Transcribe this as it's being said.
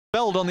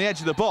Belled on the edge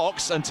of the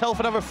box, and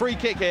Telford have a free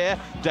kick here.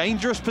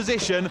 Dangerous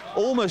position,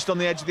 almost on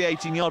the edge of the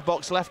 18-yard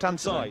box, left-hand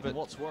side. But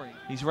what's worrying?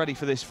 He's ready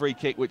for this free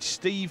kick, which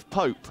Steve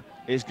Pope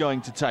is going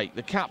to take,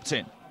 the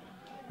captain.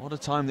 What a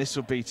time this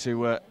would be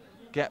to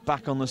get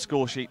back on the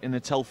score sheet in a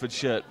Telford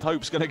shirt.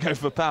 Pope's going to go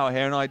for power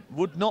here, and I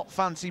would not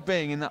fancy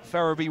being in that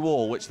Ferriby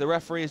wall, which the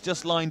referee has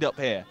just lined up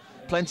here.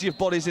 Plenty of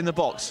bodies in the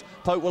box.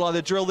 Pope will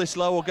either drill this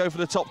low or go for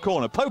the top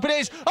corner. Pope it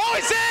is! Oh,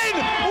 it's in!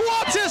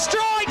 What a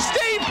strike!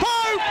 Steve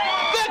Pope!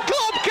 The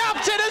club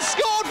captain has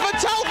scored for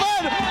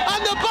Telford,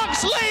 and the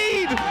Bucks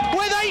lead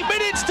with 8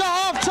 minutes to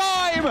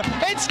half-time.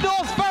 It's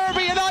North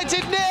Ferriby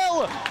United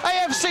 0,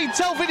 AFC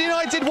Telford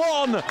United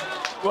 1.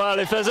 Well,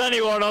 if there's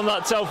anyone on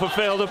that Telford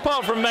field,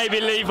 apart from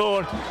maybe Lee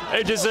Vaughan,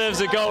 who deserves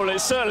a goal,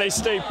 it's certainly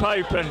Steve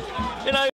Pope. And, you know,